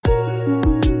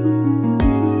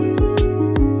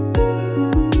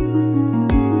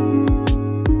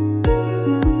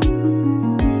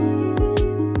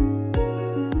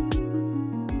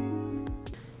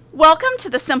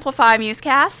the Simplify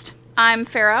MuseCast. I'm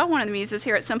Farrar, one of the muses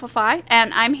here at Simplify,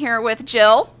 and I'm here with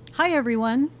Jill. Hi,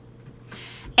 everyone.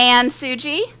 And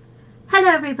Suji. Hello,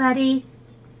 everybody.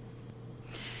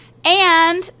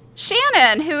 And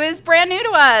Shannon, who is brand new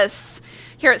to us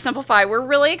here at Simplify. We're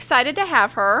really excited to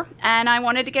have her, and I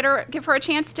wanted to give her a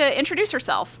chance to introduce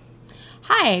herself.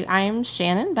 Hi, I'm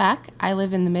Shannon Beck. I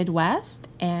live in the Midwest,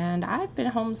 and I've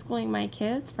been homeschooling my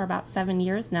kids for about 7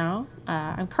 years now.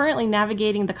 I'm currently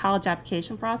navigating the college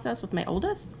application process with my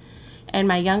oldest, and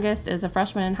my youngest is a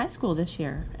freshman in high school this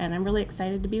year, and I'm really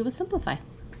excited to be with Simplify.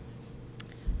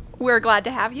 We're glad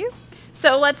to have you.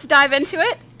 So let's dive into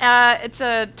it. It's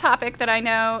a topic that I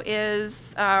know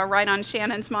is right on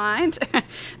Shannon's mind,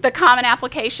 the Common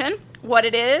Application. What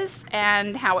it is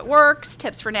and how it works,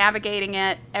 tips for navigating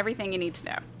it, everything you need to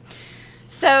know.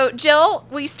 So, Jill,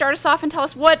 will you start us off and tell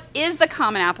us what is the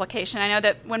Common Application? I know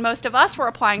that when most of us were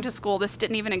applying to school, this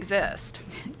didn't even exist.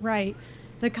 Right.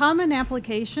 The Common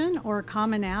Application, or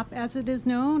Common App as it is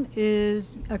known,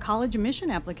 is a college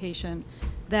admission application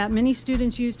that many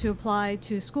students use to apply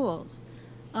to schools.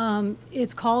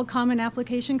 It's called Common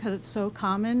Application because it's so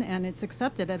common and it's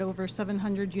accepted at over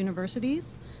 700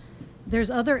 universities.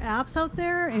 There's other apps out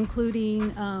there,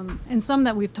 including, and some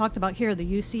that we've talked about here, the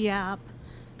UC app,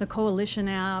 the Coalition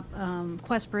app,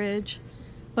 QuestBridge.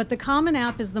 But the Common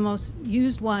App is the most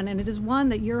used one, and it is one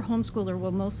that your homeschooler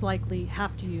will most likely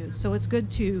have to use. So it's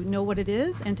good to know what it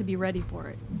is and to be ready for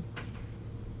it.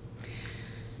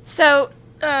 So,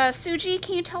 Suji,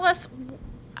 can you tell us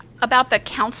about the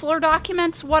counselor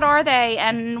documents? What are they,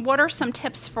 and what are some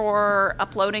tips for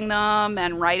uploading them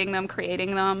and writing them,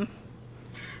 creating them?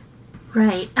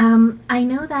 Right. I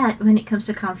know that when it comes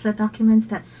to counselor documents,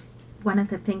 that's one of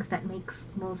the things that makes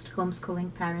most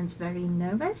homeschooling parents very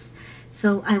nervous.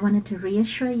 So I wanted to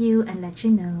reassure you and let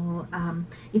you know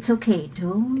it's okay.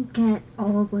 Don't get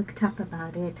all worked up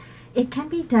about it. It can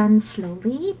be done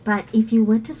slowly, but if you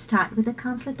were to start with the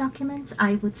counselor documents,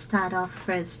 I would start off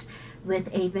first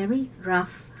with a very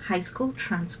rough high school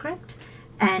transcript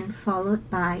and followed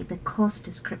by the course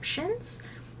descriptions.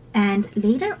 And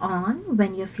later on,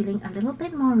 when you're feeling a little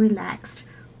bit more relaxed,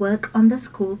 work on the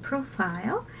school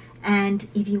profile. And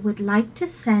if you would like to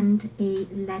send a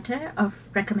letter of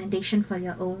recommendation for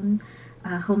your own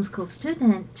homeschool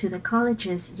student to the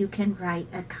colleges, you can write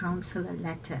a counselor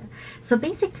letter. So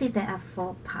basically, there are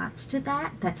 4 parts to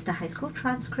that. That's the high school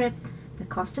transcript, the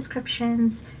course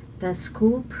descriptions, the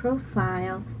school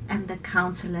profile, and the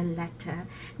counselor letter.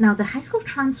 Now, the high school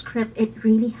transcript, it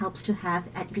really helps to have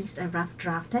at least a rough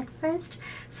draft at first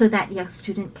so that your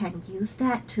student can use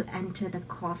that to enter the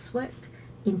coursework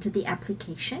into the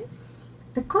application.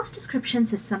 The course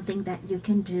descriptions is something that you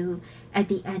can do at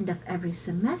the end of every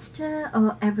semester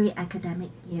or every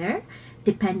academic year,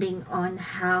 depending on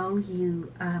how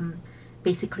you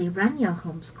basically run your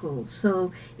homeschool.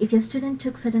 So if your student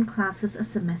took certain classes a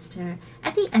semester,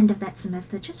 at the end of that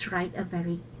semester, just write a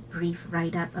very brief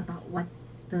write-up about what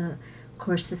the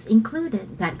courses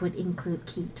included. That would include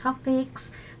key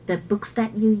topics, the books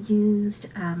that you used,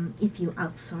 if you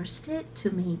outsourced it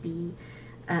to maybe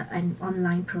an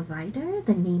online provider,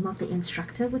 the name of the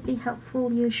instructor would be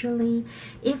helpful usually.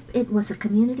 If it was a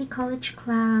community college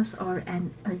class or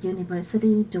a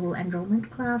university dual enrollment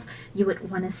class, you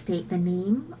would want to state the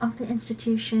name of the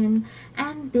institution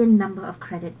and the number of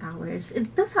credit hours.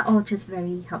 Those are all just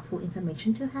very helpful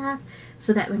information to have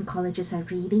so that when colleges are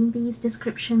reading these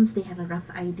descriptions, they have a rough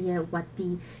idea what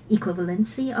the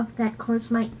equivalency of that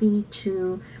course might be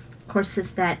to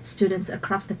courses that students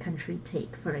across the country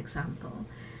take, for example.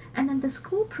 And then the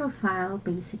school profile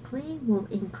basically will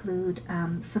include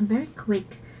some very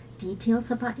quick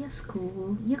details about your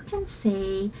school. You can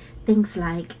say things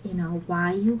like,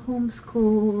 why you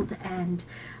homeschooled and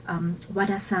what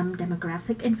are some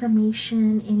demographic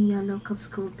information in your local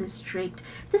school district.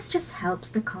 This just helps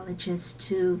the colleges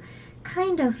to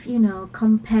kind of,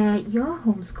 compare your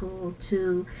homeschool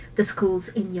to the schools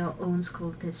in your own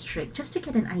school district, just to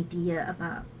get an idea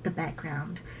about the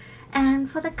background.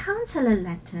 And for the counselor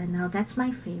letter, now that's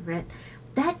my favorite,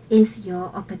 that is your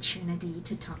opportunity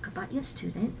to talk about your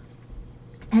student.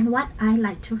 And what I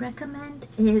like to recommend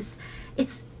is,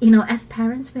 as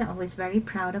parents, we're always very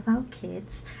proud of our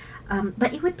kids.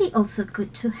 But it would be also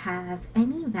good to have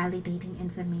any validating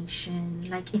information,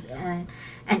 like if an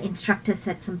instructor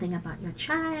said something about your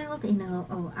child,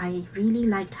 I really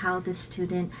liked how this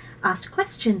student asked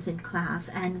questions in class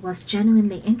and was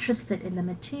genuinely interested in the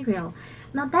material.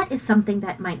 Now that is something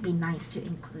that might be nice to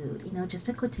include, just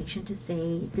a quotation to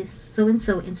say this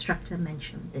so-and-so instructor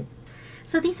mentioned this.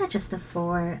 So these are just the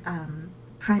 4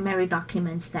 primary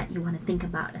documents that you want to think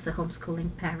about as a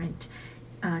homeschooling parent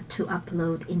to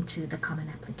upload into the Common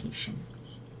Application.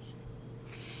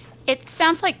 It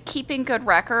sounds like keeping good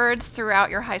records throughout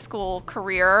your high school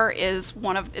career is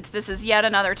this is yet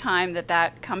another time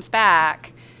that comes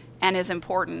back and is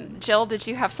important. Jill, did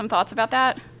you have some thoughts about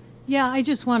that? Yeah, I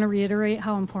just want to reiterate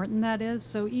how important that is.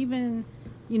 So even,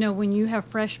 when you have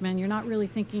freshmen, you're not really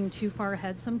thinking too far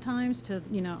ahead sometimes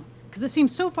because it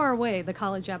seems so far away, the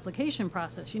college application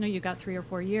process. You've got 3 or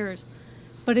 4 years.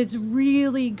 But it's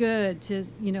really good to,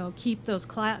 keep those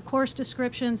course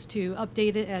descriptions, to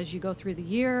update it as you go through the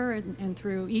year and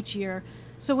through each year.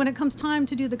 So when it comes time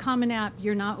to do the Common App,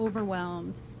 you're not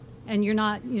overwhelmed and you're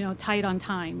not, tight on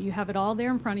time. You have it all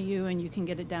there in front of you and you can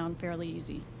get it down fairly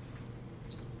easy.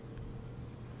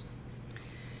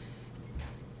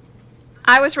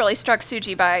 I was really struck,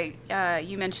 Suji, by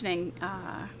you mentioning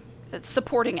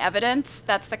supporting evidence.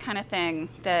 That's the kind of thing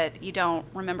that you don't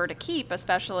remember to keep,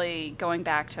 especially going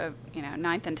back to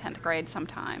 9th and 10th grade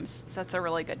sometimes. So that's a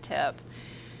really good tip.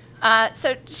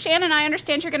 So Shannon, I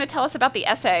understand you're going to tell us about the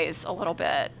essays a little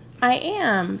bit. I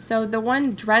am. So the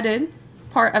one dreaded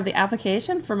part of the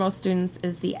application for most students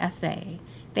is the essay.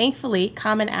 Thankfully,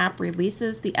 Common App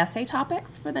releases the essay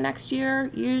topics for the next year,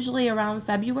 usually around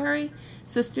February.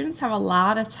 So students have a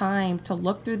lot of time to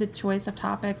look through the choice of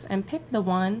topics and pick the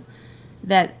one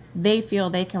that they feel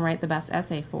they can write the best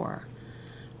essay for.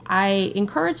 I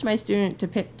encouraged my student to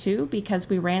pick 2 because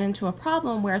we ran into a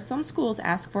problem where some schools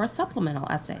ask for a supplemental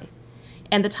essay,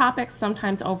 and the topics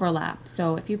sometimes overlap.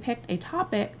 So if you picked a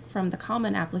topic from the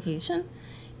Common Application,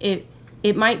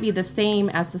 it might be the same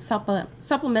as the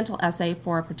supplemental essay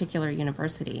for a particular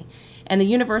university, and the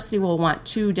university will want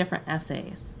 2 different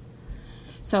essays.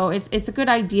 So it's a good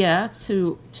idea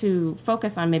to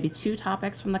focus on maybe 2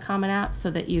 topics from the Common App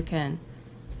so that you can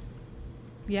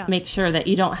make sure that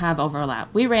you don't have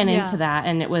overlap. We ran into that,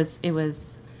 and it was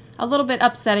a little bit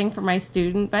upsetting for my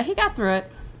student, but he got through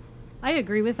it. I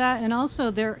agree with that, and also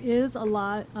there is a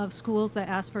lot of schools that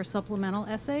ask for a supplemental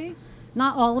essay.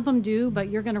 Not all of them do, but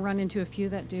you're going to run into a few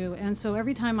that do. And so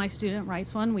every time my student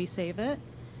writes one, we save it.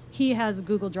 He has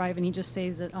Google Drive and he just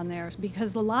saves it on there,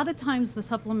 because a lot of times the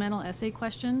supplemental essay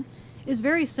question is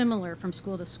very similar from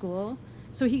school to school.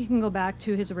 So he can go back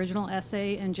to his original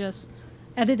essay and just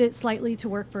edit it slightly to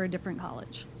work for a different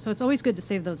college. So it's always good to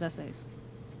save those essays.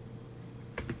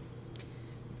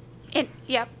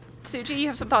 Yep. Suji, you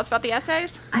have some thoughts about the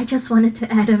essays? I just wanted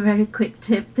to add a very quick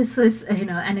tip. This was,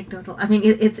 anecdotal. I mean,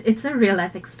 it's a real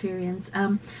life experience.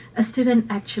 A student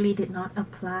actually did not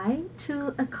apply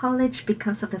to a college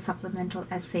because of the supplemental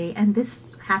essay, and this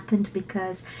happened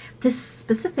because this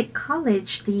specific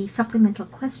college, the supplemental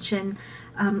question,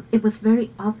 it was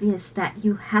very obvious that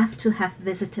you have to have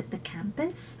visited the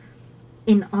campus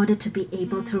in order to be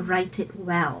able to write it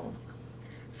well.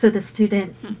 So the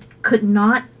student could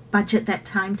not budget that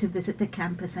time to visit the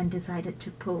campus and decided to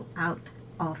pull out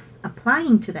of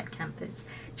applying to that campus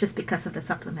just because of the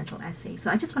supplemental essay.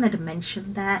 So I just wanted to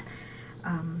mention that,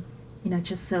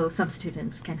 just so some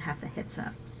students can have the heads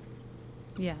up.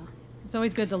 Yeah, it's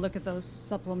always good to look at those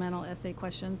supplemental essay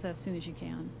questions as soon as you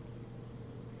can.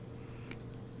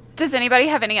 Does anybody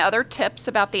have any other tips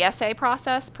about the essay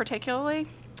process particularly?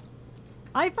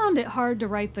 I found it hard to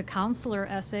write the counselor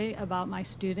essay about my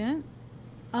student.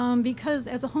 Because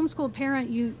as a homeschool parent,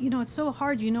 it's so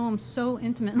hard. You know them so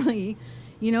intimately.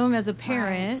 You know them as a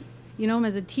parent. Right. You know them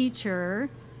as a teacher.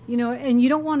 And you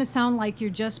don't want to sound like you're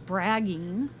just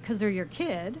bragging because they're your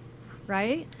kid,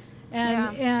 right?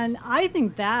 And I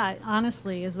think that,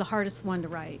 honestly, is the hardest one to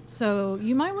write. So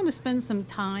you might want to spend some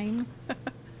time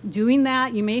doing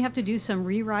that. You may have to do some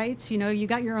rewrites. You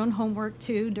got your own homework,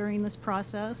 too, during this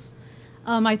process.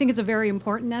 I think it's a very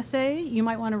important essay. You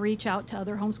might want to reach out to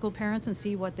other homeschool parents and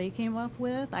see what they came up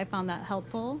with. I found that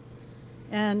helpful.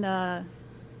 And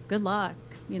good luck,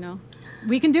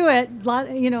 We can do it.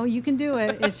 You can do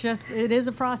it. It's just, it is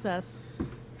a process.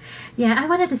 Yeah, I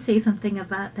wanted to say something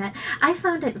about that. I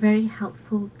found it very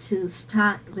helpful to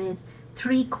start with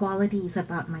 3 qualities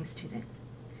about my student.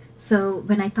 So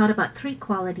when I thought about 3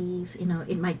 qualities,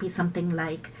 it might be something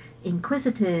like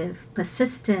inquisitive,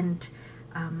 persistent,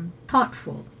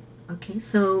 thoughtful. Okay,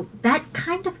 so that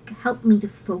kind of helped me to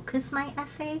focus my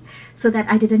essay so that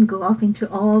I didn't go off into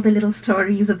all the little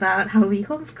stories about how we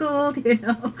homeschooled,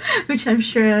 which I'm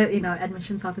sure,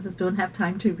 admissions officers don't have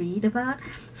time to read about.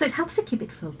 So it helps to keep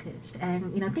it focused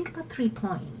and, think about 3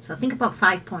 points or think about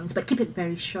 5 points, but keep it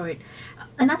very short.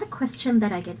 Another question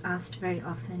that I get asked very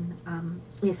often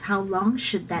is how long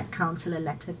should that counselor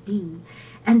letter be?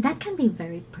 And that can be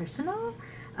very personal.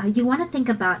 You want to think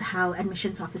about how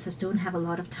admissions officers don't have a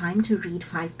lot of time to read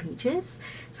 5 pages.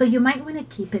 So you might want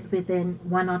to keep it within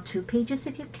 1 or 2 pages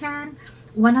if you can,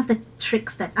 one of the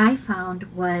tricks that I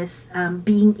found was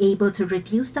being able to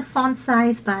reduce the font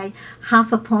size by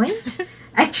half a point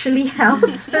actually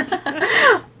helps.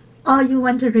 Or you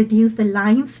want to reduce the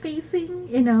line spacing,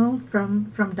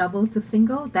 from double to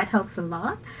single. That helps a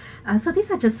lot. So these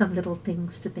are just some little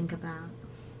things to think about.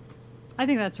 I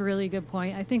think that's a really good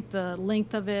point. I think the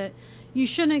length of it, you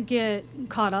shouldn't get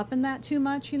caught up in that too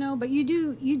much, but you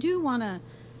do want to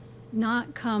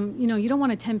not come, you don't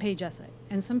want a 10-page essay.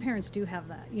 And some parents do have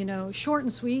that. Short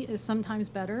and sweet is sometimes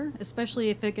better, especially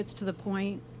if it gets to the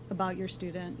point about your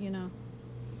student,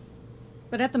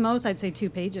 But at the most, I'd say 2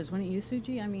 pages. Wouldn't you,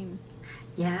 Suji? I mean...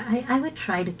 Yeah, I would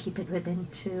try to keep it within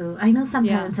 2. I know some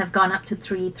parents have gone up to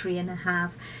 3,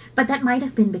 3.5, but that might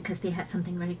have been because they had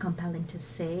something very compelling to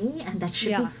say, and that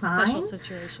should be fine. Special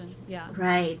situation, yeah.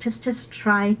 Right, just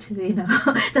try to,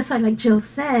 that's why like Jill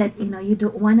said, you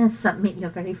don't want to submit your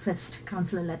very first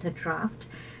counselor letter draft.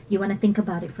 You want to think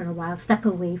about it for a while, step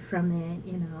away from it,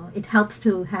 It helps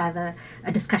to have a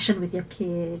discussion with your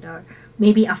kid, or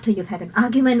maybe after you've had an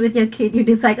argument with your kid, you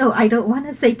decide, oh, I don't want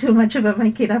to say too much about my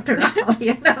kid after all,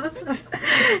 So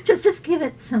just give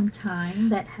it some time.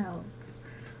 That helps.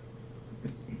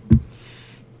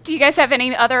 Do you guys have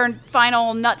any other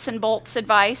final nuts and bolts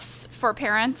advice for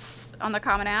parents on the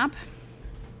Common App?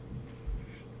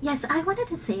 Yes, I wanted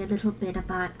to say a little bit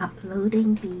about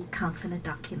uploading the counselor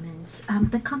documents.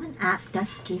 The Common App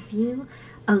does give you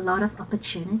a lot of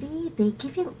opportunity. They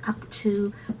give you up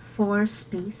to 4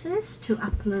 spaces to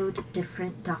upload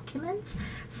different documents.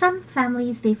 Some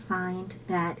families, they find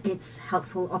that it's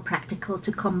helpful or practical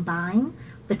to combine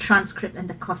the transcript and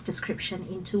the course description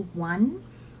into one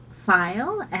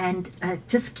file and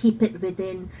just keep it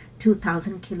within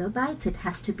 2,000 kilobytes. It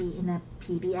has to be in a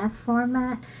PDF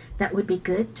format. That would be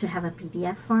good to have a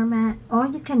PDF format, or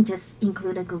you can just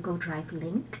include a Google Drive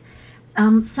link.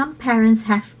 Some parents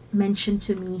have mentioned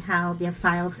to me how their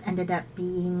files ended up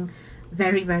being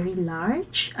very, very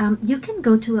large. You can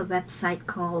go to a website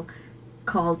called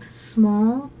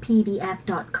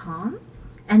smallpdf.com,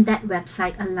 and that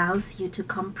website allows you to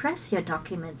compress your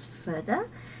documents further,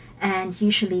 and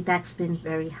usually that's been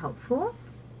very helpful.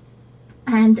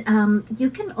 And you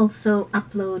can also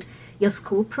upload your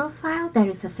school profile. There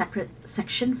is a separate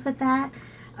section for that.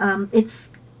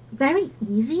 It's very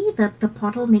easy. The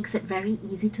portal makes it very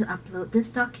easy to upload these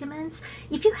documents.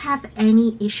 If you have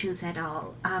any issues at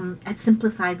all, at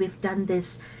Simplify, we've done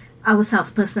this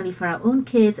ourselves personally for our own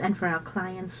kids and for our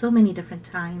clients so many different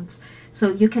times.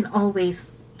 So you can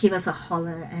always give us a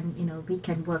holler, and we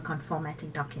can work on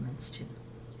formatting documents too.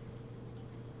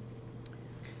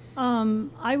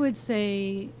 I would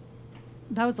say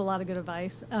that was a lot of good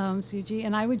advice, Suji.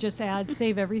 And I would just add,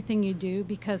 save everything you do,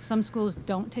 because some schools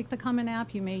don't take the Common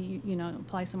App. You may,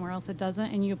 apply somewhere else that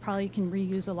doesn't, and you probably can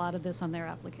reuse a lot of this on their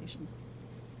applications.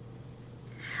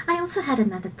 I also had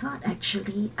another thought,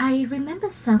 actually. I remember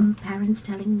some parents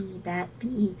telling me that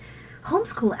the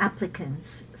homeschool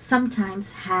applicants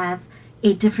sometimes have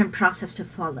a different process to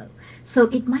follow. So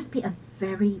it might be a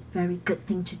very, very good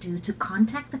thing to do to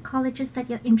contact the colleges that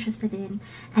you're interested in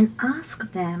and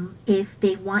ask them if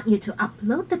they want you to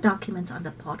upload the documents on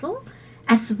the portal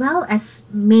as well as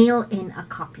mail in a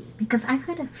copy. Because I've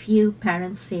heard a few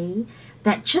parents say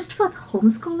that just for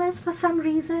homeschoolers, for some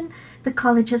reason, the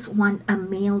colleges want a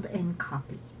mailed in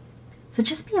copy. So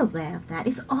just be aware of that.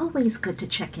 It's always good to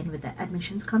check in with the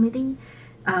admissions committee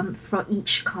for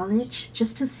each college,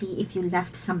 just to see if you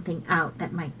left something out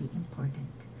that might be important.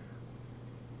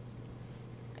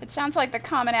 It sounds like the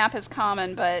Common App is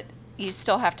common, but you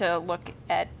still have to look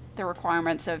at the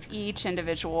requirements of each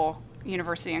individual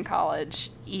university and college,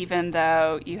 even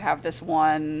though you have this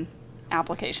one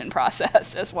application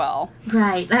process as well.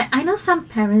 Right. I know some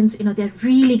parents, they're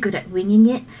really good at winging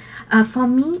it. For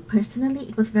me personally,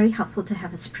 it was very helpful to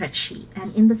have a spreadsheet.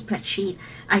 And in the spreadsheet,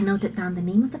 I noted down the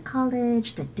name of the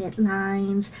college, the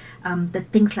deadlines, the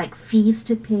things like fees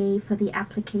to pay for the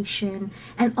application,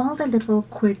 and all the little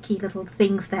quirky little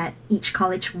things that each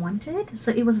college wanted.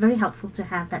 So it was very helpful to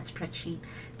have that spreadsheet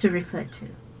to refer to.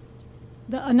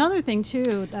 Another thing,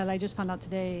 too, that I just found out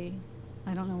today,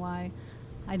 I don't know why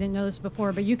I didn't know this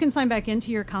before, but you can sign back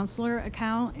into your counselor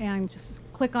account and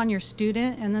just click on your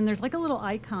student, and then there's like a little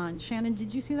icon. Shannon,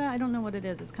 did you see that? I don't know what it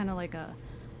is. It's kind of like a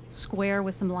square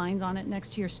with some lines on it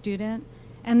next to your student.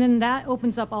 And then that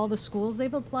opens up all the schools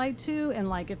they've applied to, and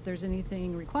like if there's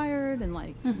anything required, and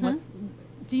like what.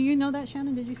 Do you know that,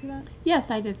 Shannon? Did you see that? Yes,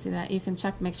 I did see that. You can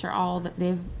check, make sure all that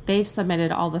they've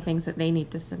submitted all the things that they need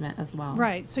to submit as well.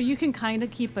 Right. So you can kind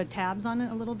of keep tabs on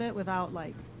it a little bit without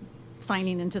like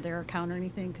signing into their account or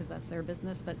anything, because that's their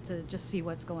business, but to just see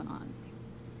what's going on.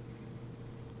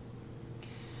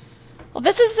 Well,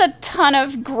 this is a ton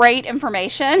of great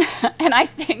information, and I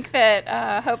think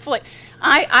that hopefully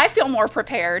I feel more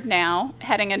prepared now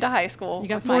heading into high school. You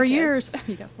got with my 4 kids. years.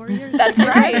 You got 4 years. That's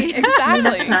right,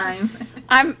 exactly. Enough time.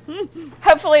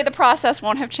 Hopefully the process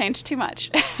won't have changed too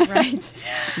much. Right.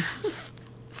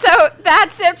 So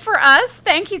that's it for us.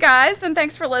 Thank you guys, and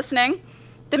thanks for listening.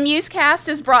 The MuseCast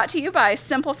is brought to you by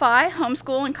Simplify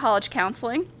Homeschool and College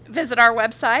Counseling. Visit our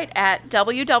website at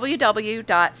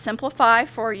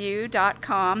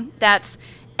www.simplifyforyou.com. That's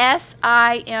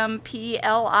SIMPLIFY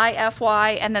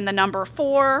and then the number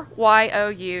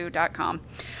 4YOU.com.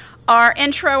 Our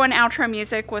intro and outro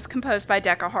music was composed by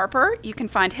Decca Harper. You can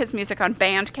find his music on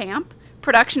Bandcamp.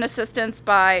 Production assistance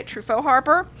by Truffaut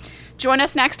Harper. Join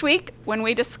us next week when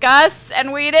we discuss,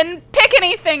 and we didn't pick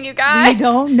anything, you guys. We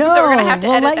don't know. So we're going to have to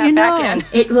We'll edit let that you back know. in.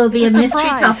 It will be It's a a mystery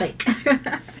surprise. topic.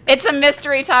 It's a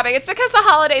mystery topic. It's because the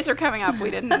holidays are coming up. We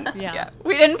didn't. Yeah.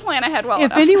 We didn't plan ahead well If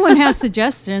enough. anyone has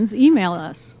suggestions, email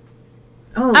us.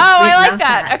 Oh, Oh, I we'd like love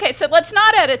that. Okay, so let's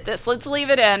not edit this. Let's leave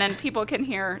it in, and people can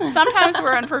hear. Sometimes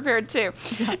we're unprepared too.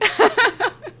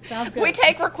 Sounds good. We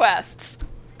take requests.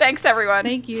 Thanks, everyone.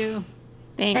 Thank you.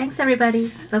 Thanks. Thanks,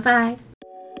 everybody. Bye-bye.